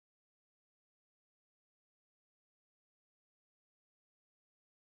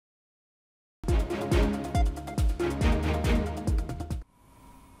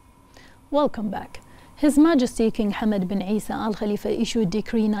Welcome back. His Majesty King Hamad bin Isa Al Khalifa issued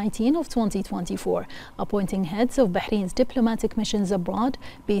Decree 19 of 2024, appointing heads of Bahrain's diplomatic missions abroad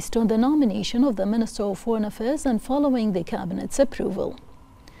based on the nomination of the Minister of Foreign Affairs and following the Cabinet's approval.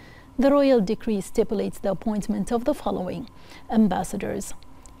 The royal decree stipulates the appointment of the following ambassadors.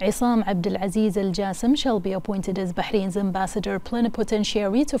 Isam Abdul Aziz Al Jassim shall be appointed as Bahrain's ambassador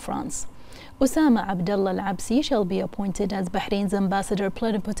plenipotentiary to France. Osama Abdullah Al Absi shall be appointed as Bahrain's ambassador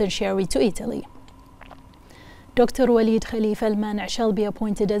plenipotentiary to Italy. Dr. Walid Khalifa Al Mani' shall be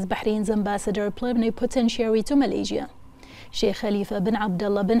appointed as Bahrain's ambassador plenipotentiary to Malaysia. Sheikh Khalifa bin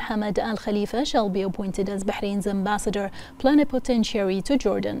Abdullah bin Hamad Al Khalifa shall be appointed as Bahrain's ambassador plenipotentiary to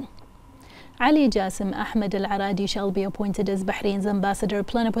Jordan. Ali Jassim Ahmed Al Aradi shall be appointed as Bahrain's ambassador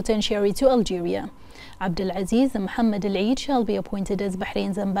plenipotentiary to Algeria. Abdul Aziz Muhammad Al Eid shall be appointed as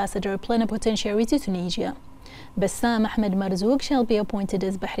Bahrain's ambassador plenipotentiary to Tunisia. Bassam Ahmed Marzouk shall be appointed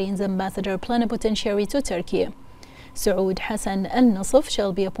as Bahrain's ambassador plenipotentiary to Turkey. Saud Hassan Al Nasif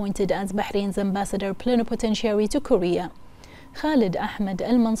shall be appointed as Bahrain's ambassador plenipotentiary to Korea. Khalid Ahmed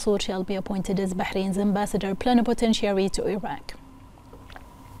Al Mansour shall be appointed as Bahrain's ambassador plenipotentiary to Iraq.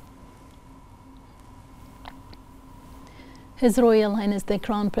 His Royal Highness the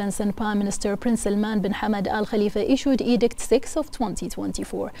Crown Prince and Prime Minister Prince Salman bin Hamad Al Khalifa issued Edict 6 of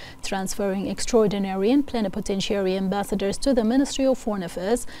 2024, transferring extraordinary and plenipotentiary ambassadors to the Ministry of Foreign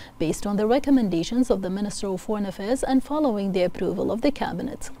Affairs based on the recommendations of the Minister of Foreign Affairs and following the approval of the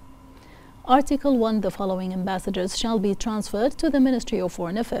Cabinet. Article 1. The following ambassadors shall be transferred to the Ministry of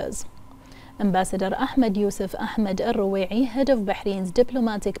Foreign Affairs. Ambassador Ahmed Yusuf Ahmed Al Ruwai'i, head of Bahrain's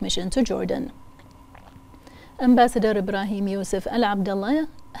diplomatic mission to Jordan. Ambassador Ibrahim Yusuf Al Abdullah,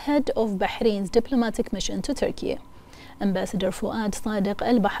 head of Bahrain's diplomatic mission to Turkey. Ambassador Fuad Sadiq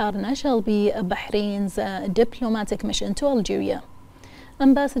Al Baharna shall be Bahrain's diplomatic mission to Algeria.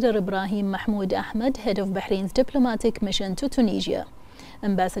 Ambassador Ibrahim Mahmoud Ahmed, head of Bahrain's diplomatic mission to Tunisia.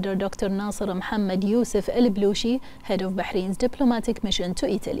 Ambassador Dr. Nasser Mohammed Yusuf Al Blushi, head of Bahrain's diplomatic mission to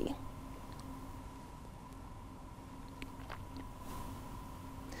Italy.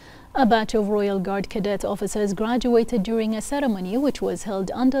 A batch of Royal Guard cadet officers graduated during a ceremony which was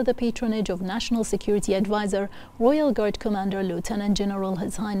held under the patronage of National Security Advisor, Royal Guard Commander Lieutenant General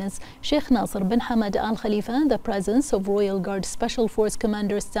His Highness Sheikh Nasser bin Hamad Al Khalifa, and the presence of Royal Guard Special Force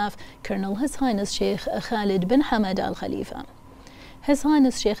Commander Staff Colonel His Highness Sheikh Khalid bin Hamad Al Khalifa. His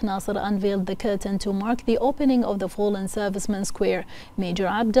Highness Sheikh Nasser unveiled the curtain to mark the opening of the Fallen Servicemen Square, Major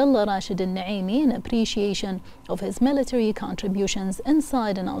Abdullah Rashid Al-Naimi, in appreciation of his military contributions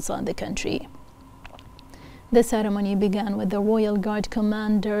inside and outside the country. The ceremony began with the Royal Guard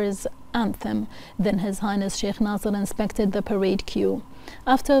Commander's anthem. Then His Highness Sheikh Nasser inspected the parade queue.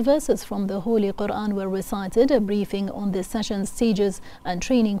 After verses from the Holy Quran were recited, a briefing on the session stages and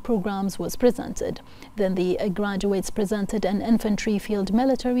training programs was presented. Then the graduates presented an infantry field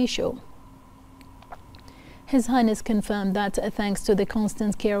military show. His Highness confirmed that thanks to the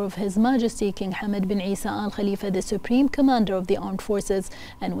constant care of His Majesty King Hamad bin Isa Al Khalifa, the Supreme Commander of the Armed Forces,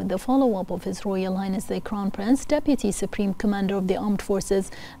 and with the follow-up of His Royal Highness the Crown Prince, Deputy Supreme Commander of the Armed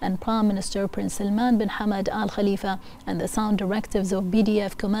Forces, and Prime Minister Prince Salman bin Hamad Al Khalifa, and the sound directives of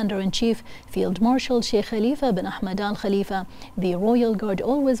BDF Commander-in-Chief Field Marshal Sheikh Khalifa bin Ahmed Al Khalifa, the Royal Guard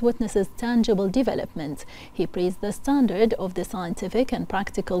always witnesses tangible development. He praised the standard of the scientific and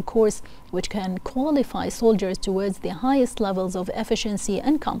practical course, which can qualify soldiers towards the highest levels of efficiency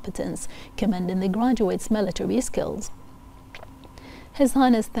and competence, commending the graduates' military skills. His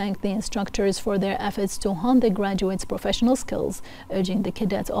Highness thanked the instructors for their efforts to hone the graduates' professional skills, urging the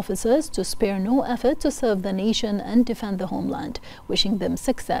cadet officers to spare no effort to serve the nation and defend the homeland, wishing them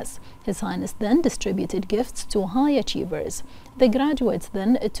success. His Highness then distributed gifts to high achievers. The graduates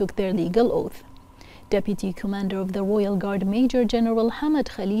then took their legal oath. Deputy Commander of the Royal Guard Major General Hamad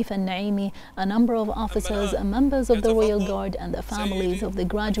Khalifa Al-Naimi, a number of officers and members of the Royal Guard, and the families of the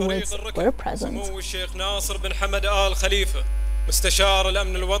graduates were present. الشيخ ناصر بن حمد آل خليفة مستشار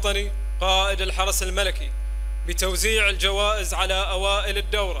الأمن الوطني قائد الحرس الملكي بتوزيع الجوائز على أوائل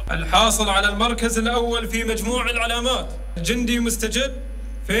الدورة. الحاصل على المركز الأول في مجموع العلامات الجندي مستجد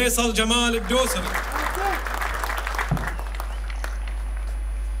فيصل جمال الدوسري.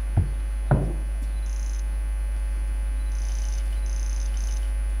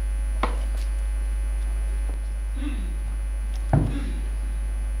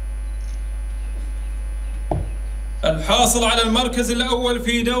 الحاصل على المركز الأول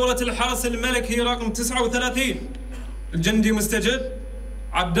في دورة الحرس الملكي رقم 39 الجندي مستجد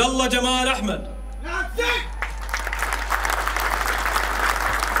عبد الله جمال أحمد.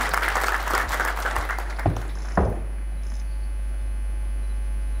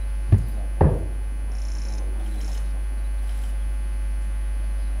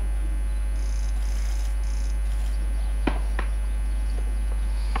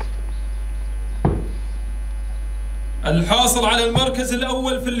 الحاصل على المركز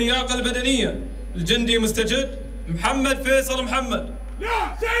الأول في اللياقة البدنية الجندي مستجد محمد فيصل محمد.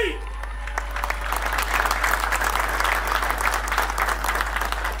 نعم سيد.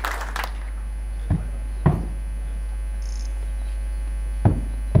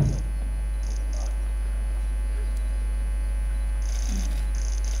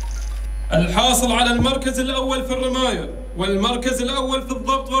 الحاصل على المركز الأول في الرماية والمركز الأول في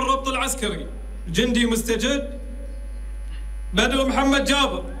الضبط والربط العسكري جندي مستجد بدر محمد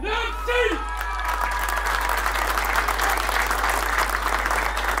جابر. نعم سيد.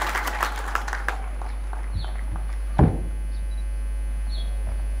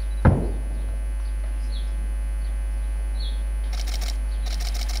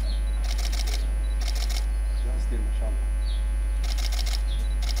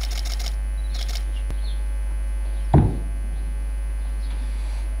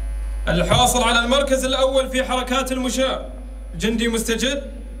 الحاصل على المركز الأول في حركات المشاة جندي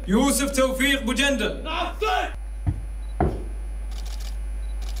مستجد يوسف توفيق بوجندل. نعم سيد.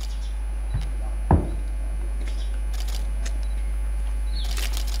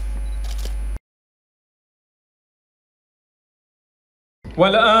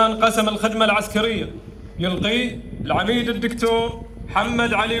 والآن قسم الخدمة العسكرية يلقيه العميد الدكتور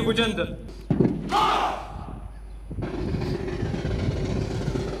محمد علي بوجندل.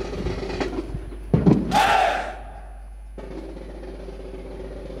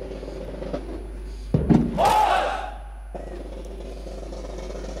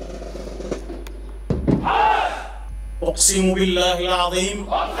 أقسم بالله العظيم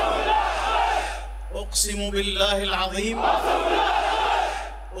أقسم بالله العظيم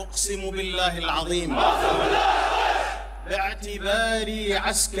أقسم بالله العظيم باعتباري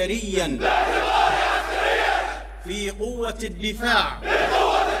عسكريا في قوة الدفاع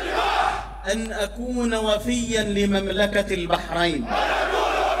أن أكون وفيا لمملكة البحرين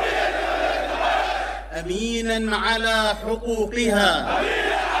أمينا على حقوقها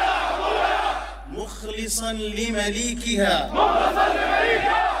مخلصا لمليكها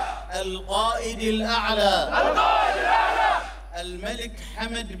القائد الأعلى الملك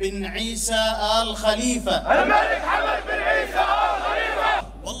حمد بن عيسى آل خليفة.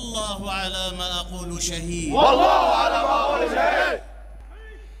 والله على ما أقول شهيد. والله على ما أقول شهيد.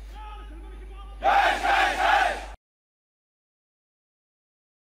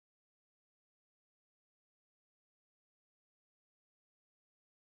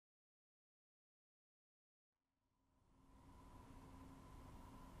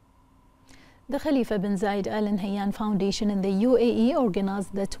 The Khalifa bin Zayed Al Nahyan Foundation in the UAE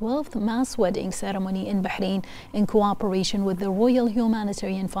organized the 12th mass wedding ceremony in Bahrain in cooperation with the Royal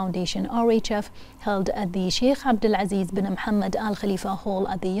Humanitarian Foundation RHF, held at the Sheikh Abdulaziz bin Mohammed Al Khalifa Hall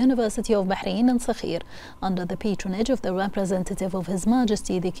at the University of Bahrain in Sakhir, under the patronage of the representative of His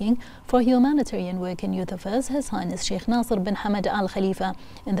Majesty the King for Humanitarian Work and Youth Affairs, His Highness Sheikh Nasser bin Hamad Al Khalifa,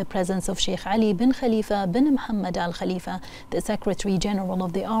 in the presence of Sheikh Ali bin Khalifa bin Mohammed Al Khalifa, the Secretary General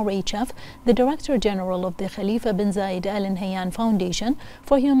of the RHF, the Director General of the Khalifa bin Zayed Al Nahyan Foundation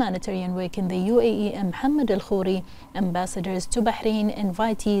for Humanitarian Work in the UAE, Mohammed Al Khouri, ambassadors to Bahrain,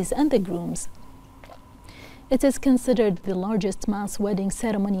 invitees, and the grooms. It is considered the largest mass wedding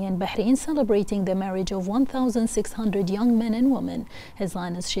ceremony in Bahrain, celebrating the marriage of 1,600 young men and women. His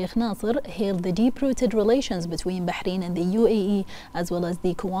Highness Sheikh Nasser hailed the deep-rooted relations between Bahrain and the UAE, as well as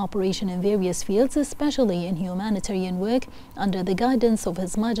the cooperation in various fields, especially in humanitarian work, under the guidance of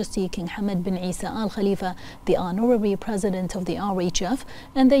His Majesty King Hamad bin Isa Al Khalifa, the Honorary President of the RHF,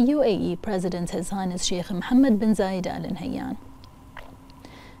 and the UAE President His Highness Sheikh Mohammed bin Zayed Al Nahyan.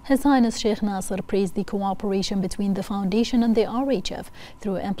 His Highness Sheikh Nasser praised the cooperation between the Foundation and the RHF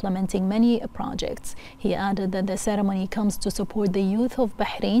through implementing many projects. He added that the ceremony comes to support the youth of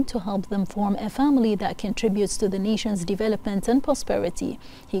Bahrain to help them form a family that contributes to the nation's development and prosperity.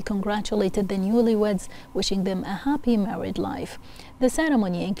 He congratulated the newlyweds, wishing them a happy married life. The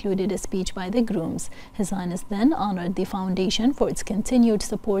ceremony included a speech by the grooms. His Highness then honored the Foundation for its continued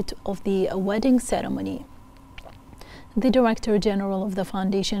support of the wedding ceremony. The Director General of the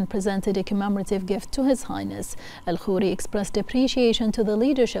Foundation presented a commemorative gift to His Highness. Al Khouri expressed appreciation to the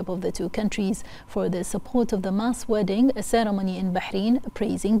leadership of the two countries for the support of the mass wedding ceremony in Bahrain,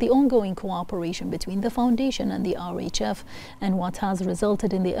 praising the ongoing cooperation between the Foundation and the RHF and what has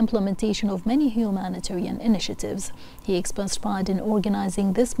resulted in the implementation of many humanitarian initiatives. He expressed pride in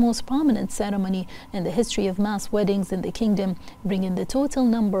organizing this most prominent ceremony in the history of mass weddings in the kingdom, bringing the total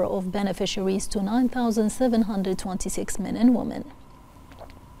number of beneficiaries to 9,726 men and women.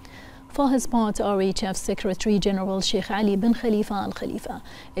 For his part, RHF Secretary General Sheikh Ali bin Khalifa Al Khalifa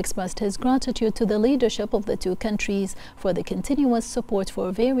expressed his gratitude to the leadership of the two countries for the continuous support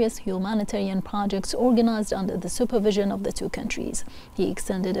for various humanitarian projects organized under the supervision of the two countries. He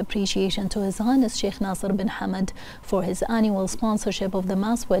extended appreciation to His Highness Sheikh Nasser bin Hamad for his annual sponsorship of the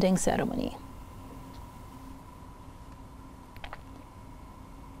mass wedding ceremony.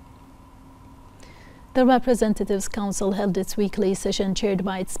 The Representatives Council held its weekly session chaired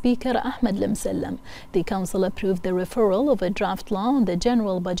by its Speaker Ahmed Lemselem. The Council approved the referral of a draft law on the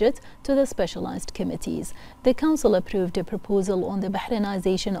general budget to the specialized committees. The Council approved a proposal on the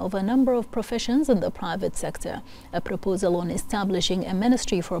Bahrainization of a number of professions in the private sector. A proposal on establishing a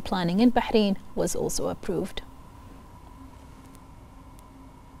ministry for planning in Bahrain was also approved.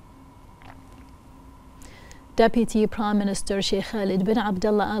 Deputy Prime Minister Sheikh Khalid bin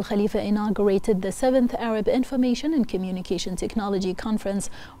Abdullah Al Khalifa inaugurated the 7th Arab Information and Communication Technology Conference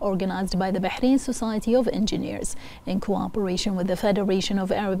organized by the Bahrain Society of Engineers in cooperation with the Federation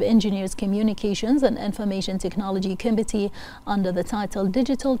of Arab Engineers Communications and Information Technology Committee under the title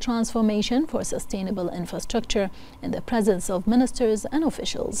Digital Transformation for Sustainable Infrastructure in the presence of ministers and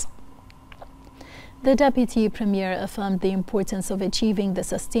officials. The Deputy Premier affirmed the importance of achieving the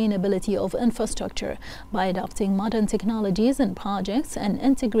sustainability of infrastructure by adopting modern technologies in projects and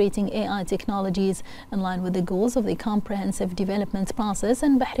integrating AI technologies in line with the goals of the comprehensive development process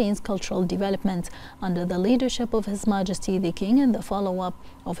and Bahrain's cultural development under the leadership of His Majesty the King and the follow-up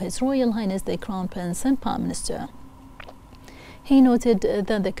of His Royal Highness the Crown Prince and Prime Minister. He noted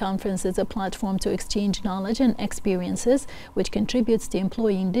that the conference is a platform to exchange knowledge and experiences, which contributes to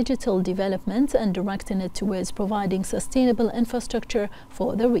employing digital development and directing it towards providing sustainable infrastructure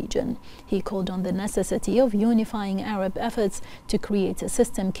for the region. He called on the necessity of unifying Arab efforts to create a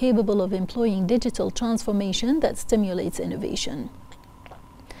system capable of employing digital transformation that stimulates innovation.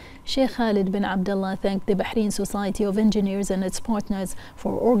 Sheikh Khalid bin Abdullah thanked the Bahrain Society of Engineers and its partners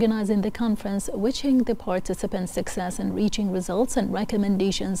for organizing the conference, wishing the participants success in reaching results and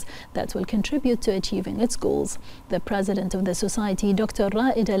recommendations that will contribute to achieving its goals. The president of the society, Dr.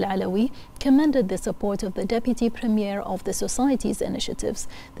 Ra'id Al-Alawi, commended the support of the Deputy Premier of the society's initiatives.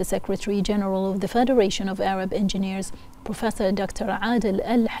 The Secretary General of the Federation of Arab Engineers, Professor Dr. Adil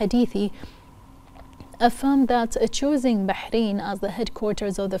Al-Hadithi, affirmed that choosing Bahrain as the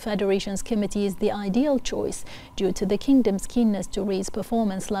headquarters of the Federation's committee is the ideal choice due to the kingdom's keenness to raise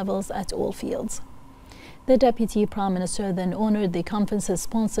performance levels at all fields. The Deputy Prime Minister then honored the conference's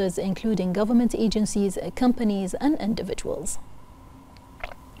sponsors, including government agencies, companies, and individuals.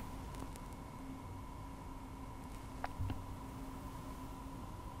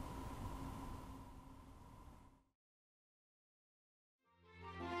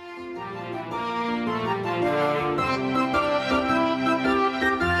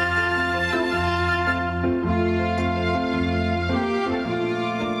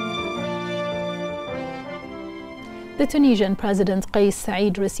 The Tunisian President Qais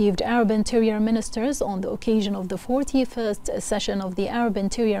Said received Arab Interior Ministers on the occasion of the 41st session of the Arab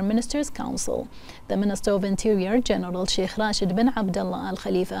Interior Ministers Council. The Minister of Interior, General Sheikh Rashid bin Abdullah Al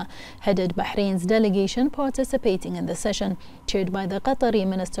Khalifa, headed Bahrain's delegation participating in the session, chaired by the Qatari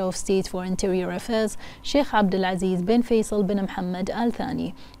Minister of State for Interior Affairs, Sheikh Abdulaziz bin Faisal bin Mohammed Al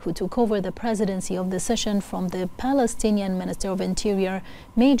Thani, who took over the presidency of the session from the Palestinian Minister of Interior,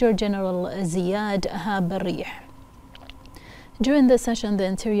 Major General Ziad Habarih. During the session, the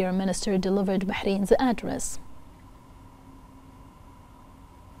Interior Minister delivered Bahrain's address.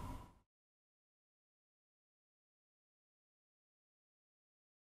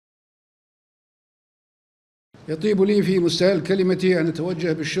 يطيب لي في مستهل كلمتي أن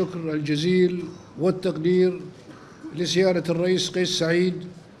أتوجه بالشكر الجزيل والتقدير لسيادة الرئيس قيس سعيد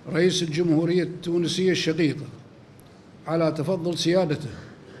رئيس الجمهورية التونسية الشقيقة على تفضل سيادته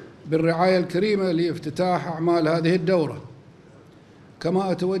بالرعاية الكريمة لافتتاح أعمال هذه الدورة.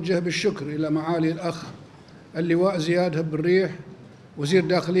 كما أتوجه بالشكر إلى معالي الأخ اللواء زياد هبريح وزير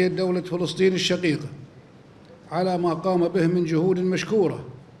داخلية دولة فلسطين الشقيقة على ما قام به من جهود مشكورة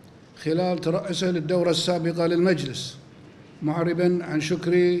خلال ترأسه للدورة السابقة للمجلس، معربا عن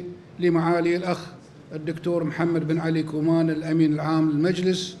شكري لمعالي الأخ الدكتور محمد بن علي كومان الأمين العام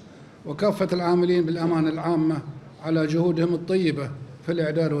للمجلس وكافة العاملين بالأمانة العامة على جهودهم الطيبة في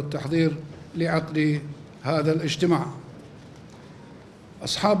الإعداد والتحضير لعقد هذا الاجتماع.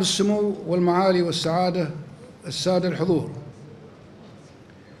 أصحاب السمو والمعالي والسعادة السادة الحضور،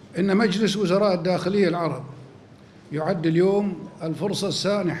 إن مجلس وزراء الداخلية العرب يعد اليوم الفرصة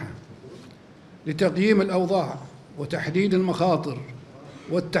السانحة لتقييم الأوضاع وتحديد المخاطر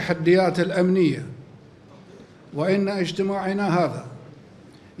والتحديات الأمنية، وإن اجتماعنا هذا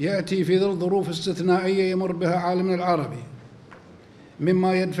يأتي في ظل ظروف استثنائية يمر بها عالمنا العربي،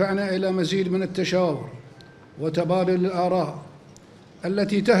 مما يدفعنا إلى مزيد من التشاور وتبادل الآراء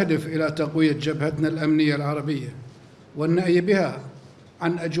التي تهدف إلى تقوية جبهتنا الأمنية العربية والنأي بها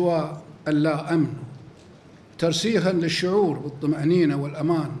عن أجواء اللا أمن، ترسيخاً للشعور بالطمأنينة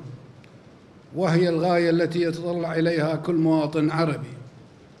والأمان، وهي الغاية التي يتطلع إليها كل مواطن عربي.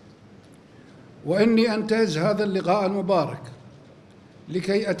 وإني أنتهز هذا اللقاء المبارك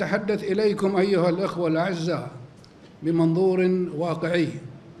لكي أتحدث إليكم أيها الأخوة الأعزاء بمنظور واقعي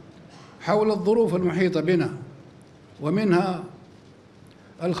حول الظروف المحيطة بنا، ومنها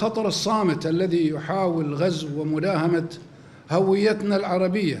الخطر الصامت الذي يحاول غزو ومداهمة هويتنا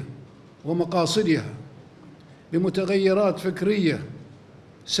العربية ومقاصدها بمتغيرات فكرية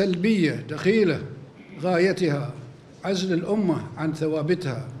سلبية دخيلة غايتها عزل الأمة عن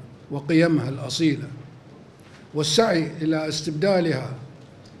ثوابتها وقيمها الأصيلة، والسعي إلى استبدالها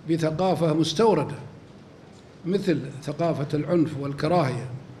بثقافة مستوردة مثل ثقافة العنف والكراهية،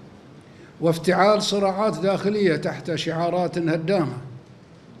 وافتعال صراعات داخلية تحت شعارات هدامة،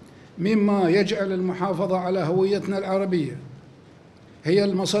 مما يجعل المحافظة على هويتنا العربية هي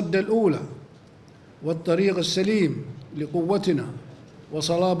المصدة الأولى والطريق السليم لقوتنا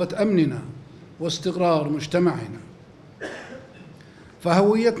وصلابة أمننا واستقرار مجتمعنا.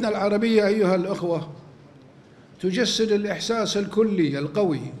 فهويتنا العربية أيها الأخوة تجسد الإحساس الكلي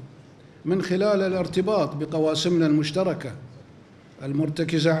القوي من خلال الارتباط بقواسمنا المشتركة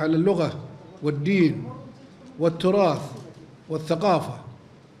المرتكزة على اللغة والدين والتراث والثقافة.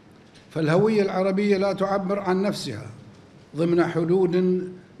 فالهوية العربية لا تعبر عن نفسها ضمن حدود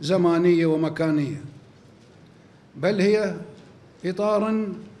زمانية ومكانية، بل هي إطار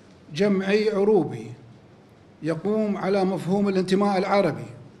جمعي عروبي يقوم على مفهوم الانتماء العربي،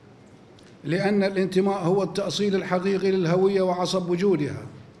 لأن الانتماء هو التأصيل الحقيقي للهوية وعصب وجودها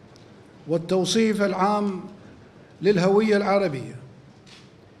والتوصيف العام للهوية العربية،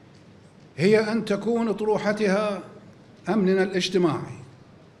 هي أن تكون أطروحتها أمننا الاجتماعي.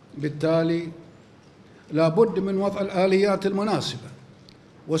 بالتالي لا بد من وضع الآليات المناسبة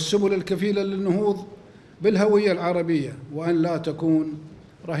والسبل الكفيلة للنهوض بالهوية العربية، وأن لا تكون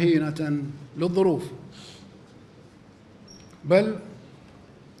رهينة للظروف، بل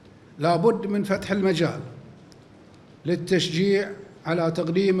لا بد من فتح المجال للتشجيع على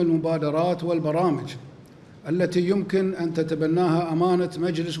تقديم المبادرات والبرامج التي يمكن أن تتبناها أمانة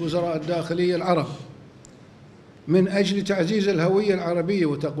مجلس وزراء الداخلية العرب من أجل تعزيز الهوية العربية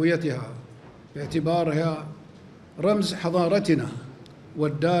وتقويتها، باعتبارها رمز حضارتنا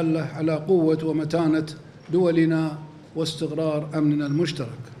والدالة على قوة ومتانة دولنا واستقرار أمننا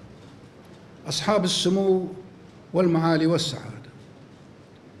المشترك. أصحاب السمو والمعالي والسعادة،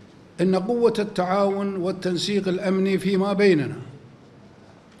 إن قوة التعاون والتنسيق الأمني فيما بيننا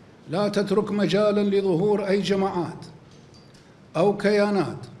لا تترك مجالاً لظهور أي جماعات أو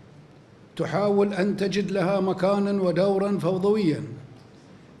كيانات تحاول أن تجد لها مكاناً ودوراً فوضوياً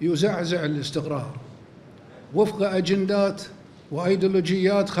يزعزع الاستقرار وفق أجندات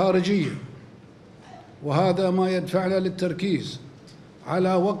وأيديولوجيات خارجية. وهذا ما يدفعنا للتركيز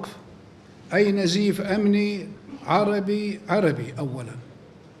على وقف أي نزيف أمني عربي أولاً،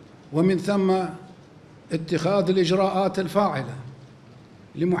 ومن ثم اتخاذ الإجراءات الفاعلة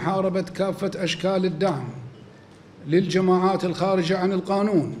لمحاربة كافة أشكال الدعم للجماعات الخارجة عن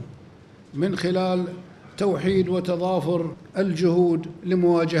القانون من خلال توحيد وتضافر الجهود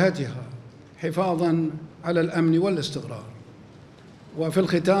لمواجهتها حفاظاً على الأمن والاستقرار. وفي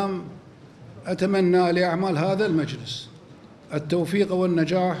الختام أتمنى لأعمال هذا المجلس التوفيق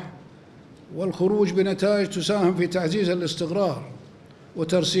والنجاح والخروج بنتائج تساهم في تعزيز الاستقرار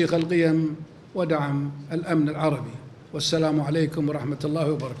وترسيخ القيم ودعم الأمن العربي. والسلام عليكم ورحمة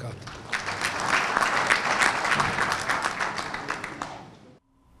الله وبركاته.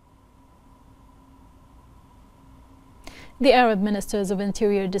 The Arab ministers of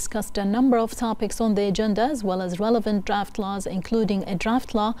Interior discussed a number of topics on the agenda, as well as relevant draft laws, including a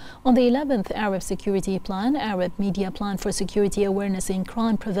draft law on the 11th Arab Security Plan, Arab Media Plan for Security Awareness in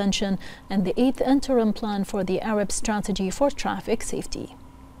Crime Prevention, and the 8th Interim Plan for the Arab Strategy for Traffic Safety.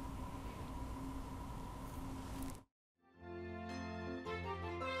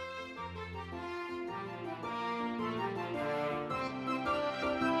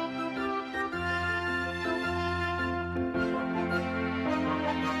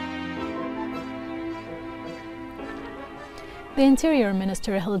 The Interior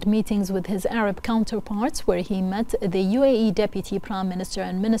Minister held meetings with his Arab counterparts where he met the UAE Deputy Prime Minister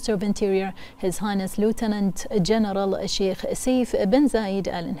and Minister of Interior, His Highness Lieutenant General Sheikh Saif bin Zayed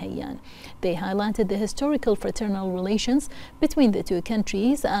Al Nahyan. They highlighted the historical fraternal relations between the two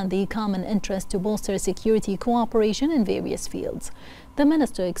countries and the common interest to bolster security cooperation in various fields. The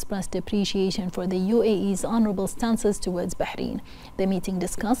minister expressed appreciation for the UAE's honorable stances towards Bahrain. The meeting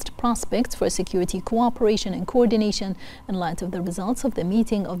discussed prospects for security cooperation and coordination in light of the results of the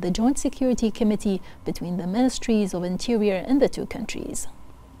meeting of the Joint Security Committee between the Ministries of Interior in the two countries.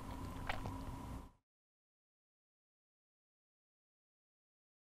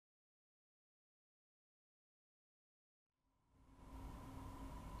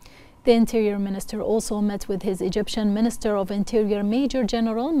 The Interior Minister also met with his Egyptian Minister of Interior Major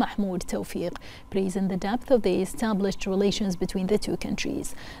General Mahmoud Tawfiq, praising the depth of the established relations between the two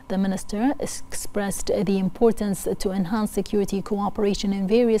countries. The minister expressed the importance to enhance security cooperation in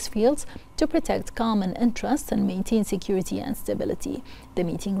various fields to protect common interests and maintain security and stability. The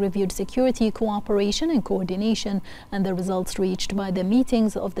meeting reviewed security cooperation and coordination and the results reached by the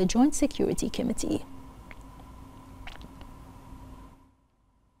meetings of the Joint Security Committee.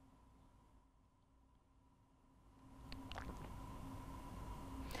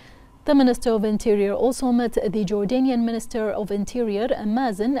 The Minister of Interior also met the Jordanian Minister of Interior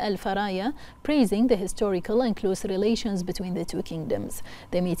Mazen Al-Faraya, praising the historical and close relations between the two kingdoms.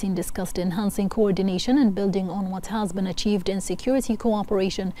 The meeting discussed enhancing coordination and building on what has been achieved in security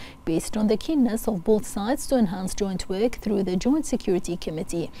cooperation based on the keenness of both sides to enhance joint work through the Joint Security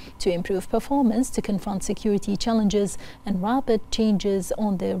Committee, to improve performance, to confront security challenges and rapid changes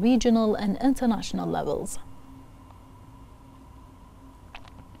on the regional and international levels.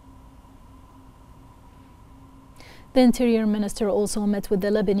 The Interior Minister also met with the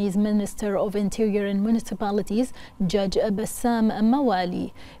Lebanese Minister of Interior and Municipalities, Judge Bassam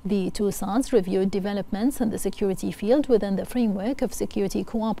Mawali. The two sides reviewed developments in the security field within the framework of security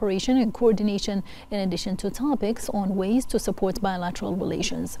cooperation and coordination, in addition to topics on ways to support bilateral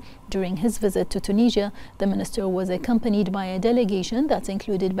relations. During his visit to Tunisia, the minister was accompanied by a delegation that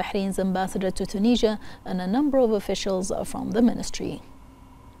included Bahrain's ambassador to Tunisia and a number of officials from the ministry.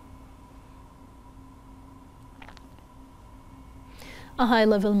 A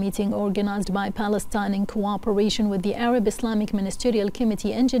high-level meeting organized by Palestine in cooperation with the Arab Islamic Ministerial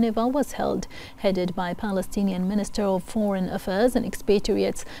Committee in Geneva was held, headed by Palestinian Minister of Foreign Affairs and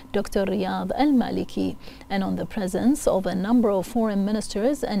Expatriates Dr. Riyad Al-Maliki, and on the presence of a number of foreign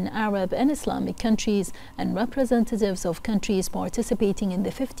ministers in Arab and Islamic countries and representatives of countries participating in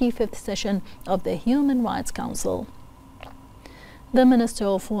the 55th session of the Human Rights Council. The Minister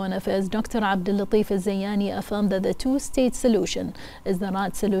of Foreign Affairs, Dr. Abdul Latif Al-Zayani, affirmed that the two-state solution is the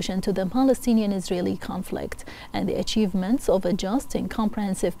right solution to the Palestinian-Israeli conflict and the achievements of a just and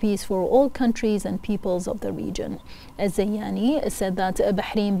comprehensive peace for all countries and peoples of the region. Al-Zayani said that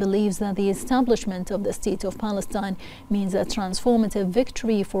Bahrain believes that the establishment of the State of Palestine means a transformative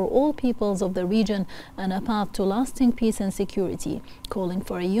victory for all peoples of the region and a path to lasting peace and security, calling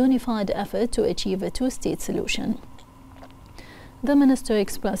for a unified effort to achieve a two-state solution. The minister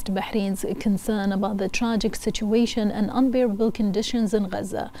expressed Bahrain's concern about the tragic situation and unbearable conditions in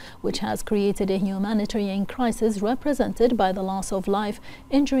Gaza, which has created a humanitarian crisis represented by the loss of life,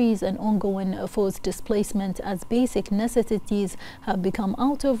 injuries and ongoing forced displacement, as basic necessities have become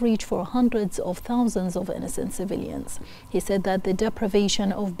out of reach for hundreds of thousands of innocent civilians. He said that the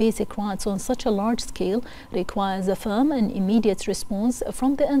deprivation of basic rights on such a large scale requires a firm and immediate response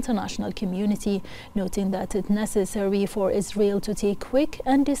from the international community, noting that it's necessary for Israel to take quick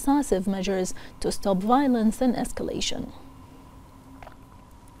and decisive measures to stop violence and escalation.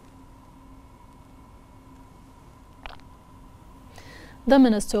 The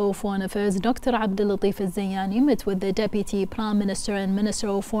Minister of Foreign Affairs, Dr. Abdul Latif Al-Zayani, met with the Deputy Prime Minister and Minister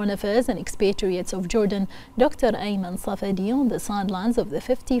of Foreign Affairs and Expatriates of Jordan, Dr. Ayman Safadi, on the sidelines of the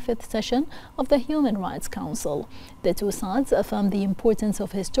 55th session of the Human Rights Council. The two sides affirmed the importance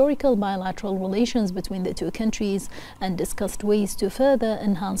of historical bilateral relations between the two countries and discussed ways to further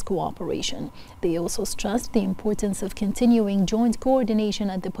enhance cooperation. They also stressed the importance of continuing joint coordination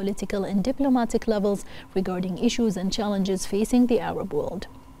at the political and diplomatic levels regarding issues and challenges facing the Arab world.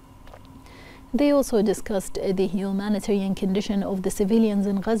 They also discussed the humanitarian condition of the civilians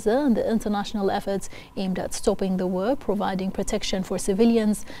in Gaza and the international efforts aimed at stopping the war, providing protection for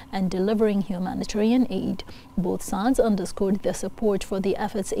civilians, and delivering humanitarian aid. Both sides underscored their support for the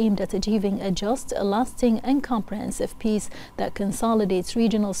efforts aimed at achieving a just, lasting, and comprehensive peace that consolidates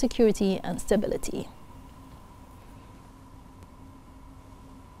regional security and stability.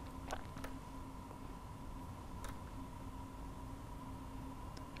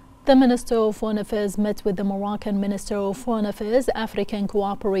 The Minister of Foreign Affairs met with the Moroccan Minister of Foreign Affairs, African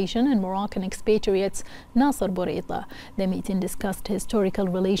Cooperation and Moroccan Expatriates, Nasser Bourita. The meeting discussed historical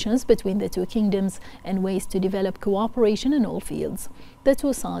relations between the two kingdoms and ways to develop cooperation in all fields. The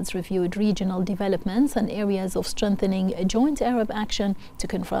two sides reviewed regional developments and areas of strengthening a joint Arab action to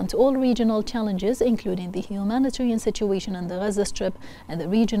confront all regional challenges, including the humanitarian situation in the Gaza Strip and the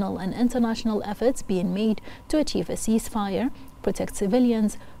regional and international efforts being made to achieve a ceasefire, protect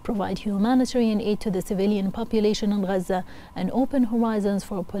civilians, provide humanitarian aid to the civilian population in Gaza, and open horizons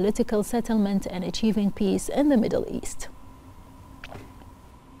for political settlement and achieving peace in the Middle East.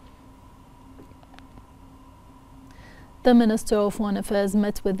 The Minister of Foreign Affairs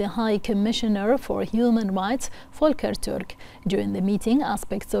met with the High Commissioner for Human Rights, Volker Turk. During the meeting,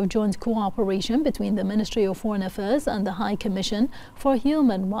 aspects of joint cooperation between the Ministry of Foreign Affairs and the High Commission for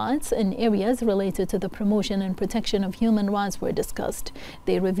Human Rights in areas related to the promotion and protection of human rights were discussed.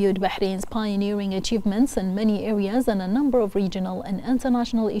 They reviewed Bahrain's pioneering achievements in many areas and a number of regional and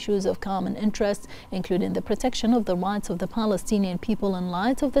international issues of common interest, including the protection of the rights of the Palestinian people in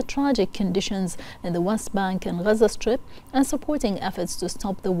light of the tragic conditions in the West Bank and Gaza Strip, and supporting efforts to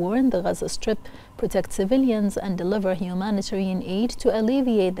stop the war in the Gaza Strip, protect civilians, and deliver humanitarian aid to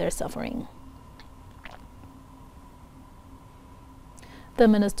alleviate their suffering. The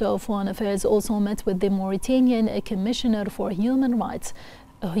Minister of Foreign Affairs also met with the Mauritanian Commissioner for Human Rights,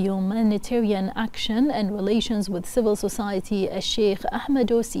 Humanitarian Action and Relations with Civil Society, Sheikh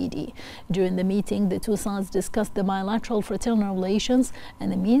Ahmedou Sidi. During the meeting, the two sides discussed the bilateral fraternal relations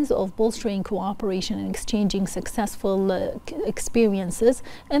and the means of bolstering cooperation and exchanging successful experiences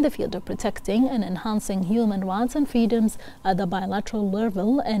in the field of protecting and enhancing human rights and freedoms at the bilateral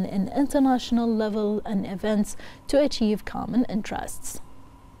level and in international level and events to achieve common interests.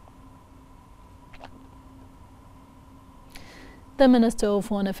 The Minister of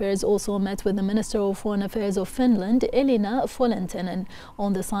Foreign Affairs also met with the Minister of Foreign Affairs of Finland, Elina Folentinen,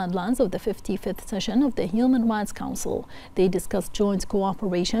 on the sidelines of the 55th session of the Human Rights Council. They discussed joint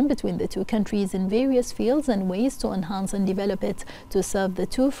cooperation between the two countries in various fields and ways to enhance and develop it to serve the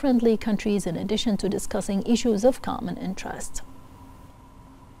two friendly countries, in addition to discussing issues of common interest.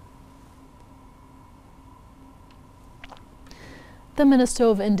 The Minister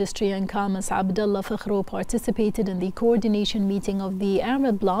of Industry and Commerce, Abdullah Fakhro, participated in the coordination meeting of the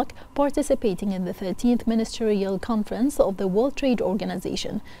Arab bloc, participating in the 13th Ministerial Conference of the World Trade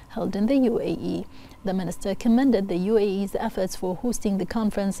Organization, held in the UAE. The minister commended the UAE's efforts for hosting the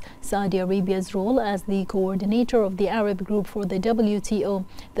conference, Saudi Arabia's role as the coordinator of the Arab Group for the WTO,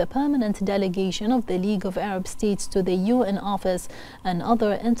 the permanent delegation of the League of Arab States to the UN office, and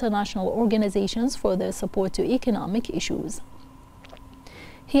other international organizations for their support to economic issues.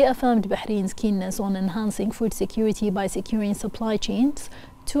 He affirmed Bahrain's keenness on enhancing food security by securing supply chains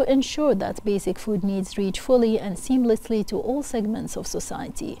to ensure that basic food needs reach fully and seamlessly to all segments of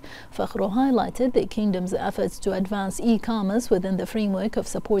society. Fakhro highlighted the kingdom's efforts to advance e-commerce within the framework of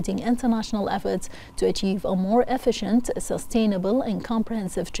supporting international efforts to achieve a more efficient, sustainable, and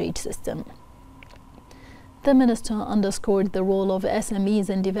comprehensive trade system. The minister underscored the role of SMEs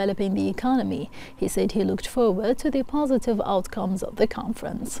in developing the economy. He said he looked forward to the positive outcomes of the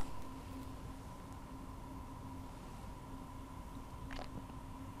conference.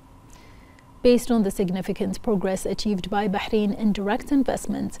 Based on the significant progress achieved by Bahrain in direct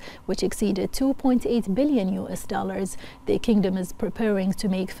investments, which exceeded $2.8 billion, the kingdom is preparing to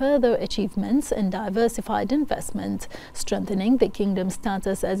make further achievements in diversified investment, strengthening the kingdom's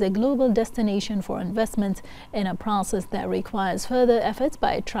status as a global destination for investment in a process that requires further efforts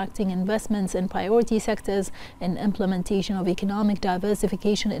by attracting investments in priority sectors and implementation of economic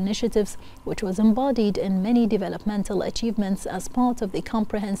diversification initiatives, which was embodied in many developmental achievements as part of the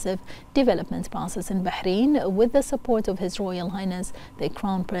comprehensive development process in Bahrain, with the support of His Royal Highness the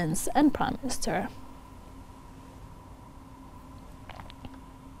Crown Prince and Prime Minister.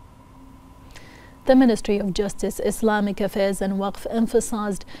 The Ministry of Justice, Islamic Affairs and Waqf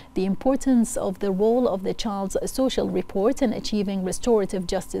emphasized the importance of the role of the Child's Social Report in achieving restorative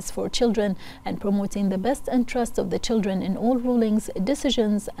justice for children and promoting the best interests of the children in all rulings,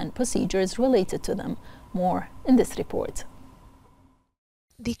 decisions and procedures related to them. More in this report.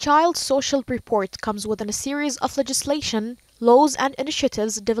 The Child Social Report comes within a series of legislation, laws and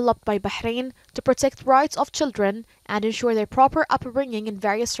initiatives developed by Bahrain to protect rights of children and ensure their proper upbringing in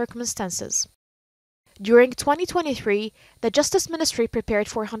various circumstances. During 2023, the Justice Ministry prepared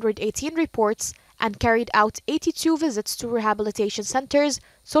 418 reports and carried out 82 visits to rehabilitation centers,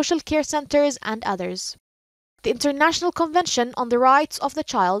 social care centers and others. The International Convention on the Rights of the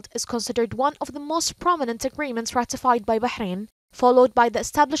Child is considered one of the most prominent agreements ratified by Bahrain followed by the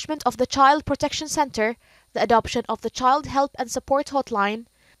establishment of the Child Protection Center, the adoption of the Child Help and Support Hotline,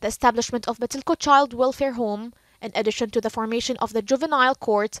 the establishment of Batilko Child Welfare Home, in addition to the formation of the Juvenile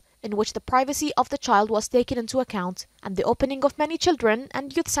Court, in which the privacy of the child was taken into account, and the opening of many children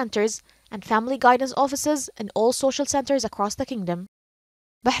and youth centers and family guidance offices in all social centers across the kingdom.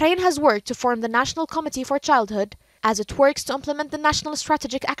 Bahrain has worked to form the National Committee for Childhood as it works to implement the National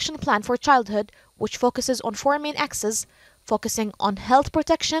Strategic Action Plan for Childhood, which focuses on 4 main axes, focusing on health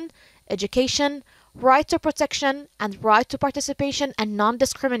protection, education, right to protection, and right to participation and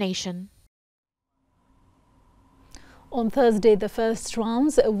non-discrimination. On Thursday, the first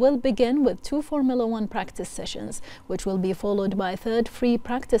rounds will begin with 2 Formula One practice sessions, which will be followed by a third free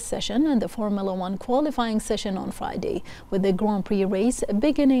practice session and the Formula One qualifying session on Friday, with the Grand Prix race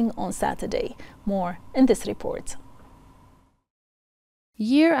beginning on Saturday. More in this report.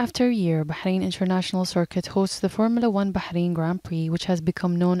 Year after year, Bahrain International Circuit hosts the Formula One Bahrain Grand Prix, which has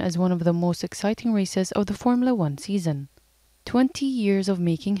become known as one of the most exciting races of the Formula One season. 20 years of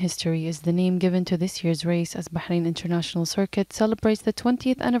making history is the name given to this year's race, as Bahrain International Circuit celebrates the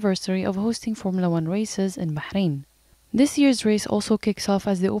 20th anniversary of hosting Formula One races in Bahrain. This year's race also kicks off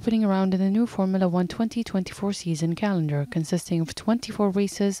as the opening round in the new Formula One 2024 season calendar, consisting of 24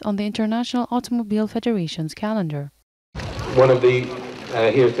 races on the International Automobile Federation's calendar.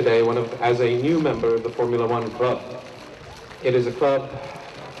 Here today, as a new member of the Formula One club. It is a club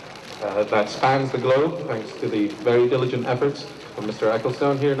that spans the globe, thanks to the very diligent efforts of Mr.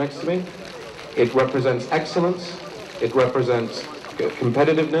 Ecclestone here next to me. It represents excellence, it represents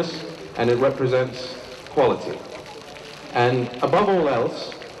competitiveness, and it represents quality. And above all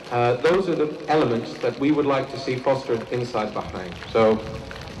else, those are the elements that we would like to see fostered inside Bahrain. So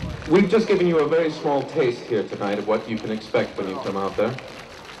we've just given you a very small taste here tonight of what you can expect when you come out there.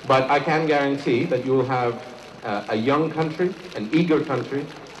 But I can guarantee that you will have a young country, an eager country,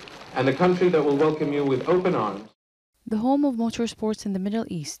 and a country that will welcome you with open arms. The home of motorsports in the Middle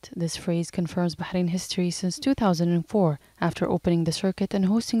East, this phrase confirms Bahrain history since 2004, after opening the circuit and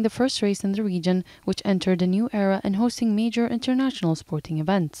hosting the first race in the region, which entered a new era in hosting major international sporting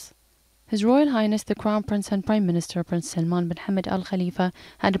events. His Royal Highness the Crown Prince and Prime Minister Prince Salman bin Hamad Al Khalifa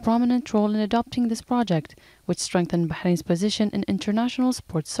had a prominent role in adopting this project, which strengthened Bahrain's position in international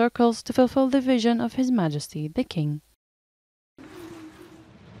sports circles to fulfill the vision of His Majesty the King.